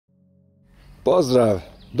Pozdrav,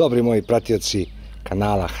 dobri moji pratioci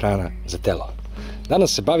kanala Hrana za telo.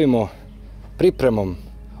 Danas se bavimo pripremom,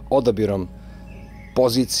 odabirom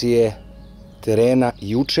pozicije, terena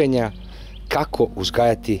i učenja kako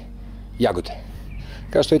uzgajati jagode.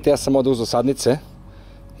 Kao što vidite, ja sam ovdje uzeo sadnice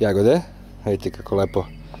jagode. Vidite kako lepo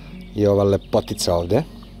je ova lepotica ovdje.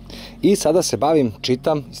 I sada se bavim,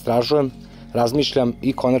 čitam, istražujem, razmišljam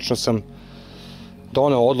i konačno sam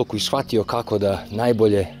doneo odluku i shvatio kako da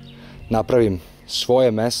najbolje napravim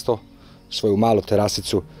svoje mesto, svoju malu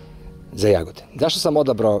terasicu za jagode. Zašto sam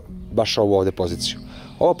odabrao baš ovu ovdje poziciju?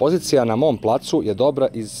 Ova pozicija na mom placu je dobra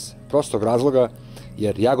iz prostog razloga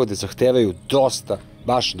jer jagode zahtevaju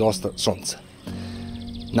baš dosta sunca.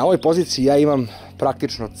 Na ovoj poziciji ja imam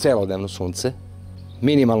praktično celodnevno sunce,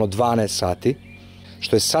 minimalno 12 sati,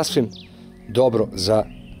 što je sasvim dobro za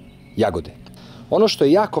jagode. Ono što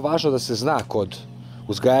je jako važno da se zna kod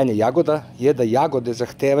uzgajanja jagoda je da jagode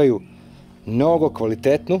zahtevaju mnogo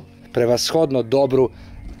kvalitetnu, prevashodno dobru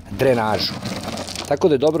drenažu. Tako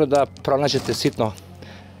da je dobro da pronađete sitno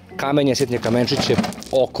kamenje, sitne kamenčiće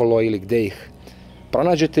okolo ili gde ih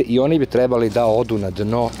pronađete i oni bi trebali da odu na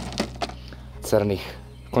dno crnih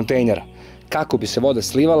kontejnera. Kako bi se voda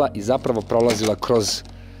slivala i zapravo prolazila kroz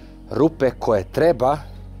rupe koje treba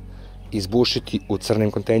izbušiti u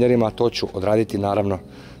crnim kontejnerima, a to ću odraditi naravno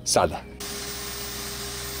sada.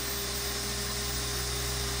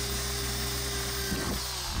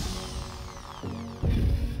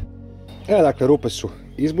 Evo dakle, rupe su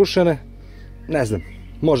izbušene, ne znam,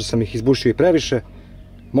 možda sam ih izbušio i previše,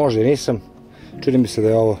 možda i nisam, čini mi se da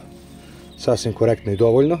je ovo sasvim korektno i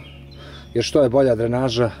dovoljno, jer što je bolja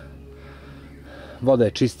drenaža, voda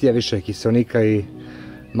je čistija, više je kiseonika i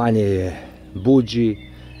manje je buđi,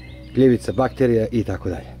 gljivica, bakterija i tako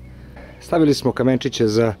dalje. Stavili smo kamenčiće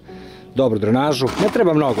za dobru drenažu, ne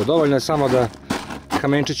treba mnogo, dovoljno je samo da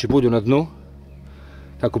kamenčići budu na dnu,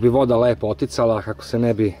 kako bi voda lepo oticala, kako se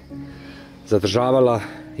ne bi zadržavala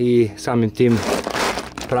i samim tim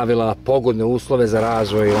pravila pogodne uslove za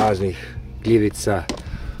razvoj raznih gljivica,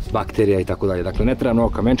 bakterija i tako dalje. Dakle, ne treba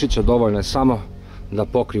mnogo kamenčića, dovoljno je samo da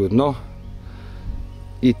pokriju dno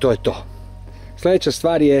i to je to. Sljedeća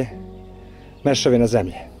stvar je mešavina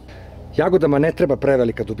zemlje. Jagodama ne treba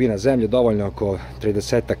prevelika dubina zemlje, dovoljno oko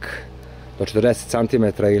 30 do 40 cm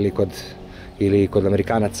ili kod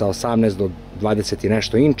Amerikanaca 18 do 20 i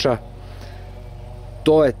nešto inča.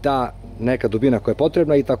 To je ta neka dubina koja je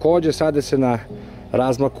potrebna i također sade se na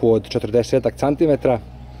razmaku od 40 cm.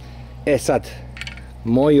 Sad,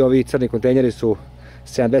 moji ovi crni kontejneri su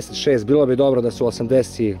 76, bilo bi dobro da su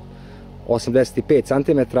 80 85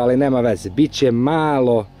 cm, ali nema veze, biće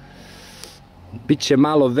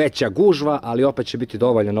malo veća gužva, ali opet će biti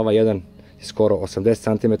dovoljan, ovaj jedan skoro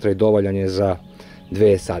 80 cm i dovoljan je za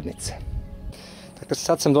dve sadnice. Dakle,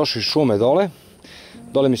 sad sam došao iz šume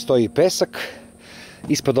dole mi stoji pesak,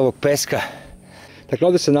 ispod ovog peska, dakle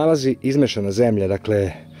ovdje se nalazi izmešana zemlja,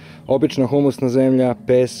 dakle obična humusna zemlja,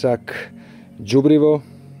 pesak, đubrivo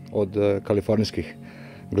od kalifornijskih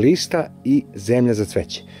glista i zemlja za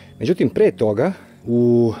cveće. Međutim, pre toga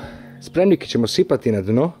u spremnik ćemo sipati na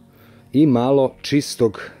dno i malo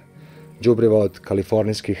čistog đubriva od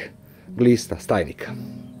kalifornijskih glista, stajnika.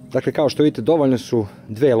 Dakle, kao što vidite, dovoljno su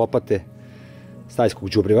 2 lopate stajskog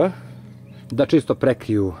đubriva da čisto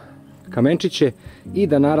prekriju kamenčiće i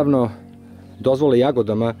da naravno dozvole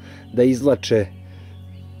jagodama da izvlače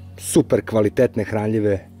super kvalitetne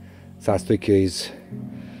hranljive sastojke iz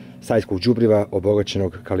stajskog đubriva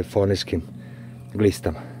obogaćenog kalifornijskim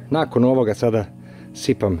glistama. Nakon ovoga sada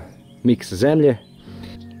sipam miks zemlje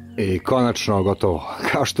i konačno gotovo.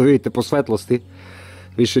 Kao što vidite po svetlosti,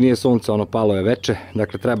 više nije sunce, ono palo je veče,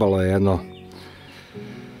 dakle trebalo je jedno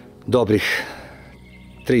dobrih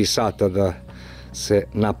 3 sata da se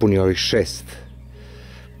napuni ovih 6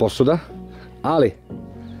 posuda, ali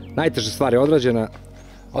najteža stvar je odrađena.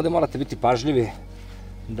 Ovdje morate biti pažljivi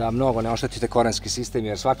da mnogo ne oštetite korenski sistem,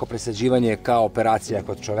 jer svako presađivanje je kao operacija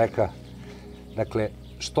kod čoveka. Dakle,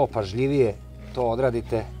 što pažljivije to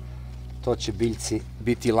odradite, to će biljci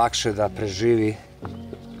biti lakše da preživi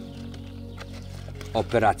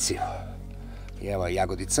operaciju. I evo je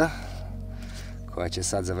jagodica koja će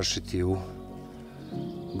sad završiti u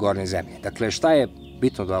gornjoj zemlji. Dakle, šta je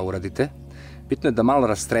bitno da uradite? Bitno je da malo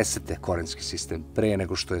rastresete korenski sistem pre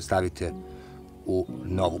nego što je stavite u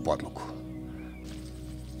novu podlogu.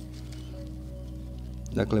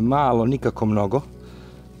 Dakle, malo, nikako mnogo,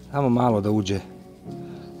 samo malo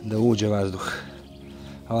da uđe vazduh,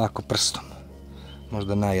 ovako prstom,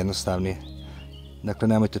 možda najjednostavnije. Dakle,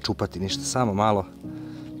 nemojte čupati ništa, samo malo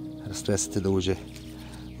rastresete da uđe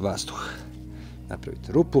vazduh.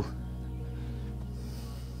 Napravite rupu,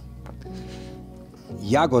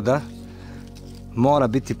 jagoda mora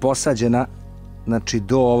biti posađena, znači,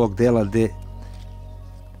 do ovog dela gde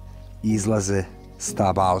izlaze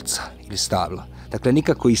stabalca ili stabla. Dakle,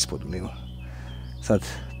 nikako ispod u nivo. Sad,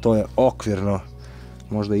 to je okvirno,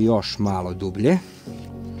 možda i još malo dublje.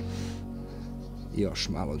 Još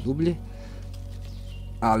malo dublje.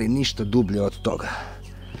 Ali ništa dublje od toga.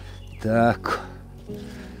 Tako.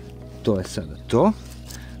 To je sada to.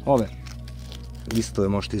 Ove listove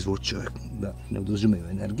možete izvući da ne oduzimaju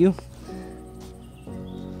energiju.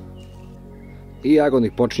 I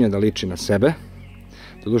jagodnik počinje da liči na sebe.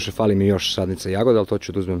 Doduše, fali mi još sadnica jagoda, ali to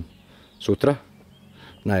ću da uzmem sutra,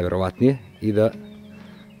 najverovatnije, i da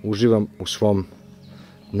uživam u svom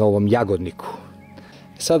novom jagodniku.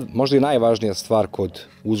 Sad, možda i najvažnija stvar kod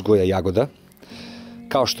uzgoja jagoda.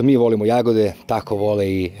 Kao što mi volimo jagode, tako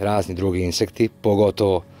vole i razni drugi insekti,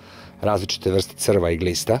 pogotovo različite vrste crva i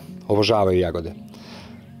glista. Obožavaju jagode.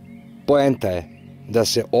 Poenta je da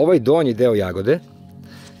se ovaj donji deo jagode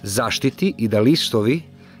zaštiti i da listovi,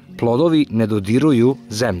 plodovi ne dodiruju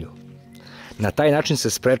zemlju. Na taj način se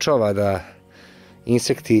sprečava da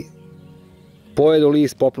insekti pojedu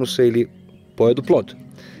list, popnu se ili pojedu plod.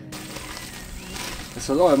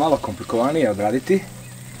 Sad, ovo je malo komplikovanije odraditi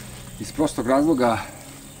iz prostog razloga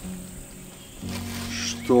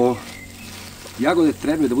što jagode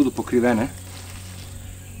trebaju da budu pokrivene,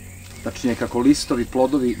 tačnije kako listovi,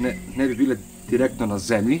 plodovi ne bi bile direktno na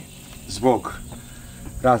zemlji zbog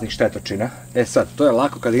raznih štetočina. Sad, to je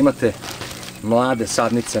lako kada imate mlade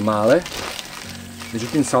sadnice male,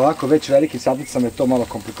 međutim sa ovako već velikim sadnicama je to malo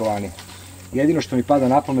komplikovanije. Jedino što mi pada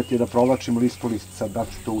na pamet je da provlačim list po list. Sad, da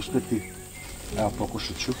ću to uspeti, evo,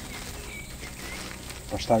 pokušat ću.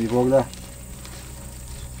 Pa šta mi Bog da.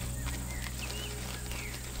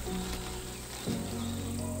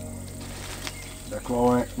 Dakle,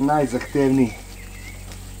 ovo je najzahtevniji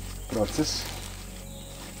proces.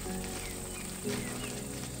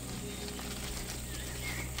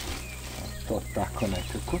 To tako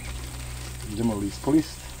nekako. Idemo list po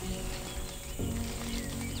list.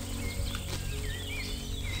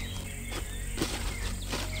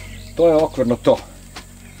 To je okvirno to.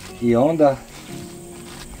 I onda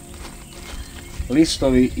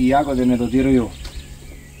listovi i jagode ne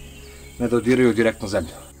dodiruju direktno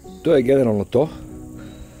zemlju. To je generalno to.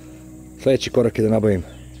 Sljedeći korak je da nabavim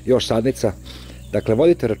još sadnica. Dakle,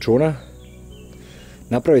 vodite računa,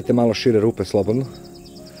 napravite malo šire rupe slobodno,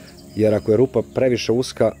 jer ako je rupa previše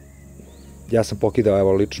uska, ja sam pokidao,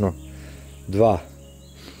 evo, lično 2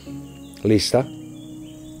 lista,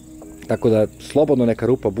 tako da slobodno neka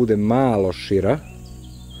rupa bude malo šira,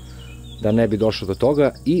 da ne bi došlo do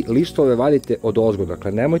toga, i listove vadite od ozgo.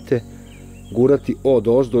 Dakle, nemojte gurati od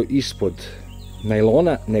ozdo ispod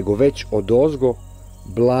najlona, nego već od ozgo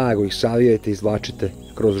blago ih savijajte i izvlačite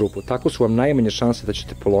kroz rupu. Tako su vam najmanje šanse da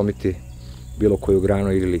ćete polomiti bilo koju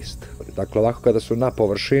granu ili list. Dakle, ovako kada su na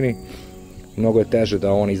površini, mnogo je teže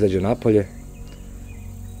da on izađe napolje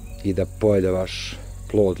i da pojede vaš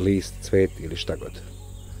plod, list, cvet ili šta god.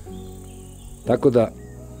 Tako da,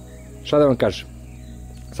 šta da vam kažem,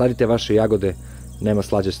 sadite vaše jagode, nema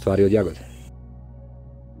slađe stvari od jagode.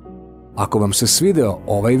 Ako vam se svideo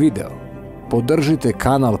ovaj video, podržite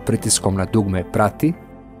kanal pritiskom na dugme prati,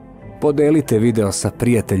 podelite video sa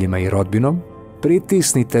prijateljima i rodbinom,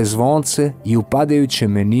 pritisnite zvonce i u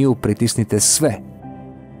padajućem meniju pritisnite sve,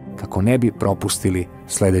 kako ne bi propustili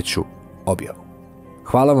sljedeću objavu.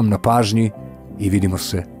 Hvala vam na pažnji i vidimo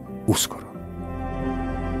se uskoro.